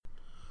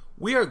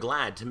We are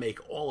glad to make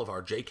all of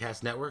our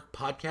JCast Network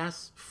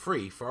podcasts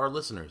free for our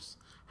listeners.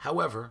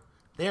 However,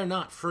 they are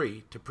not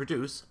free to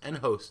produce and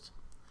host.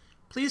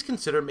 Please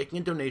consider making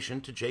a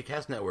donation to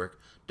JCast Network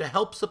to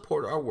help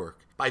support our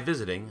work by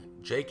visiting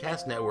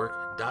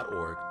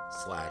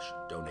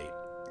jcastnetwork.org/donate.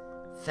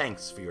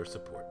 Thanks for your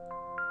support.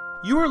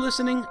 You are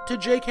listening to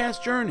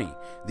JCast Journey,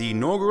 the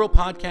inaugural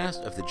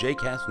podcast of the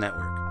JCast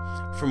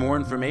Network. For more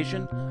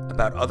information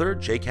about other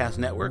JCast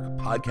Network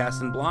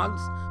podcasts and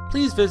blogs,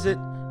 please visit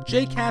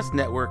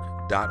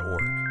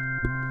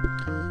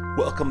jcastnetwork.org.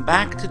 Welcome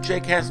back to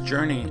JCast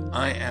Journey.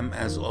 I am,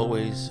 as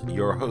always,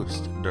 your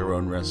host,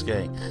 Daron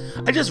Resque.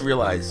 I just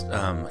realized,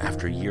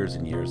 after years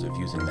and years of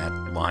using that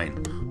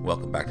line,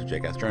 welcome back to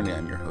JCast Journey,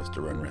 I'm your host,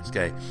 Daron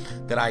Resque,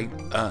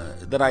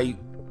 that I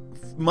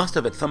must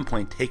have at some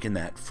point taken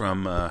that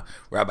from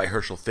Rabbi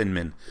Herschel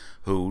Finman,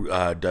 who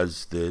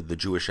does the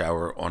Jewish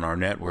Hour on our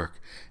network,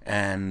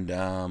 and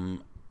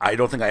I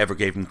don't think I ever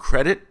gave him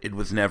credit. It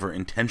was never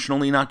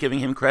intentionally not giving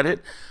him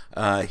credit.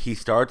 He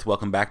starts,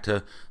 welcome back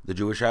to the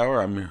Jewish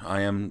Hour.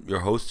 I am your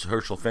host,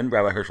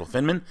 Rabbi Herschel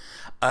Finman.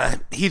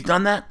 He's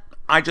done that.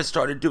 I just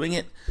started doing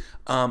it.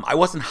 I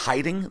wasn't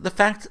hiding the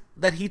fact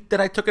that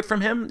I took it from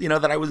him. You know,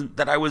 that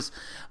I was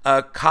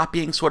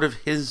copying sort of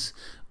his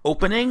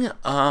opening.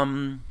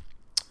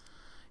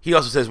 He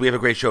also says, we have a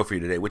great show for you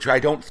today, which I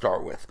don't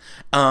start with.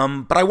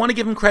 But I want to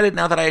give him credit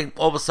now that I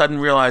all of a sudden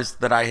realized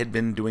that I had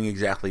been doing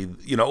exactly,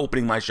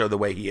 opening my show the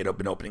way he had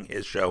been opening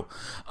his show.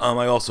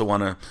 I also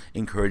want to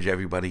encourage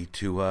everybody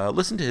to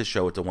listen to his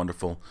show. It's a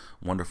wonderful,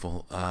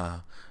 wonderful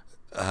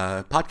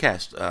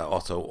podcast,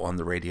 also on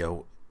the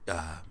radio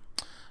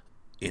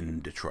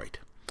in Detroit.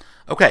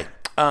 Okay,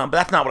 but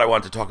that's not what I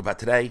wanted to talk about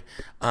today.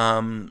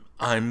 I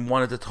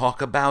wanted to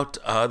talk about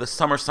the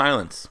summer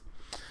silence.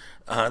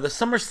 The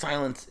summer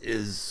silence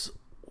is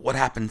what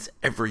happens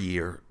every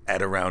year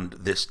at around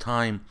this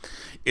time.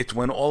 It's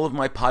when all of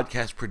my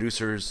podcast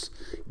producers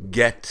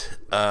get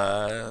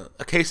a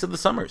case of the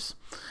summers.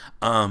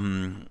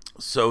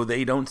 So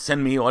they don't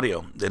send me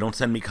audio. They don't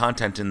send me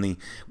content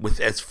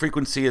with as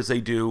frequency as they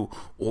do,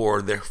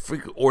 or the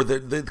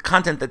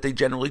content that they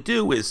generally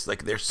do is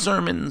like their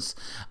sermons,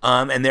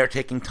 and they're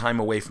taking time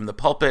away from the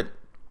pulpit,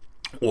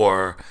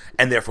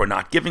 and therefore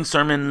not giving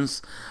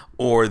sermons,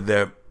 or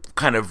they're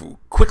kind of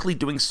quickly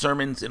doing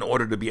sermons in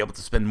order to be able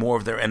to spend more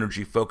of their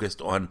energy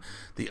focused on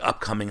the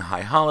upcoming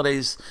high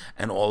holidays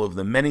and all of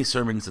the many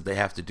sermons that they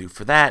have to do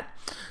for that.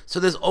 So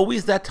there's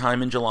always that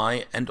time in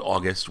July and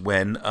August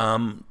when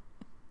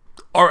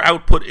our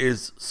output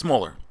is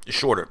smaller,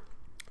 shorter.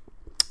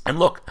 And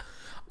look,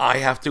 I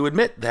have to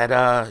admit that,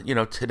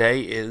 today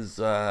is...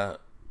 as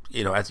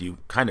you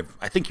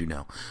I think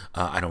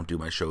I don't do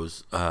my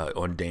shows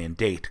on day and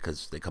date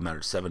because they come out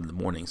at 7 in the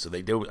morning, so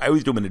I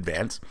always do them in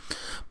advance.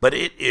 But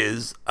it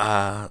is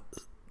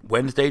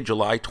Wednesday,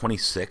 July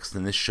 26th,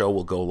 and this show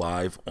will go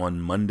live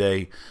on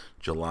Monday,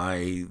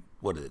 July,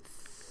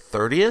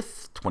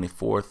 30th,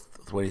 24th,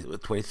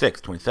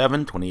 26th,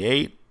 27th,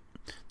 28th,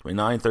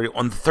 29, 30,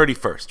 on the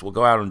 31st. We'll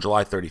go out on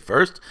July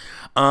 31st.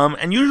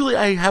 And usually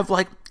I have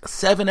like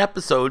 7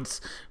 episodes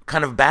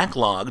kind of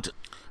backlogged.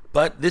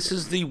 But this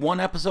is the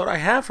one episode I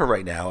have for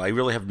right now. I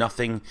really have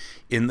nothing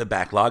in the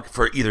backlog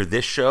for either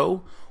this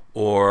show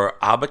or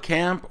Abba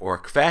Camp or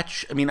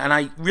Kvetch. I mean,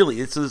 and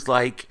this is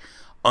like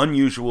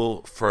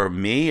unusual for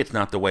me. It's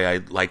not the way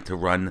I like to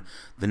run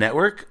the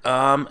network.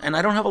 And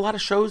I don't have a lot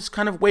of shows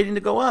kind of waiting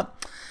to go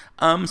up.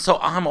 So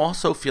I'm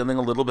also feeling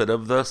a little bit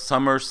of the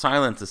summer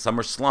silence, the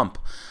summer slump.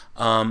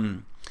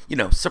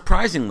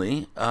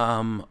 Surprisingly,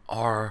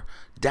 our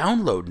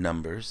download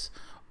numbers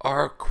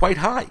are quite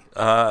high.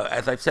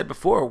 As I've said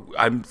before,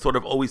 I'm sort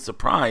of always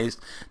surprised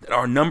that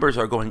our numbers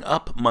are going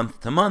up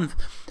month to month,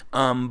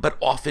 but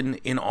often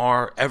in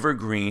our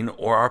evergreen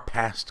or our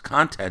past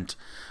content.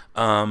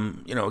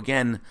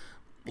 Again,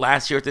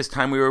 last year at this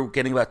time we were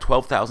getting about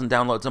 12,000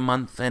 downloads a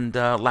month, and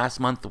last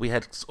month we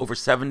had over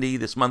 70.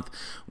 This month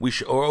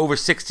or over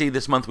 60.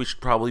 This month we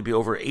should probably be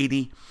over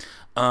 80.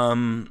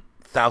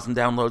 1,000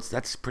 downloads.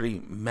 That's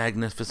pretty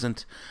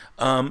magnificent.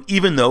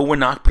 Even though we're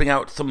not putting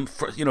out some,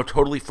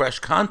 totally fresh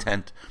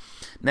content.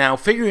 Now,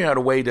 figuring out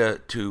a way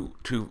to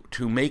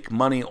make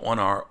money on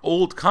our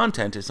old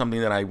content is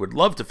something that I would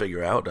love to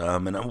figure out,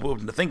 and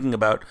I'm thinking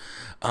about.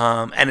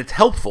 And it's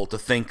helpful to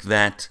think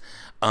that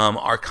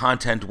our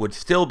content would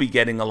still be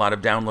getting a lot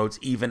of downloads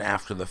even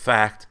after the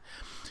fact.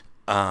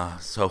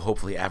 So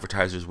hopefully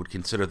advertisers would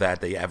consider that.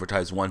 They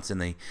advertise once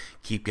and they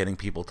keep getting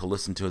people to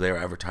listen to their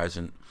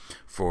advertisement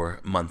for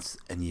months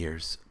and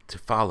years to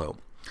follow.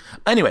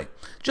 Anyway,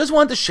 just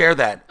wanted to share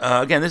that.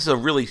 Again, this is a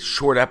really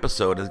short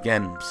episode.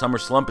 Again, summer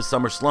slump is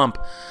summer slump.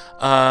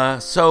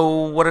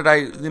 So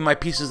my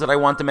pieces that I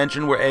want to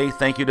mention were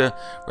thank you to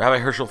Rabbi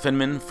Herschel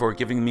Finman for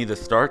giving me the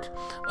start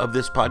of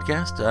this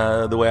podcast,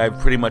 the way I've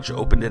pretty much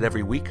opened it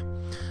every week.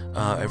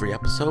 Every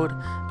episode,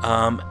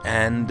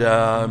 and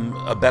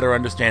a better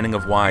understanding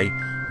of why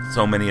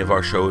so many of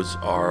our shows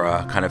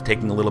are kind of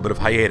taking a little bit of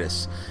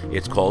hiatus.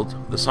 It's called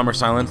The Summer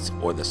Silence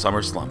or The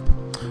Summer Slump.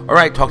 All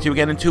right, talk to you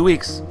again in 2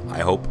 weeks, I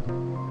hope.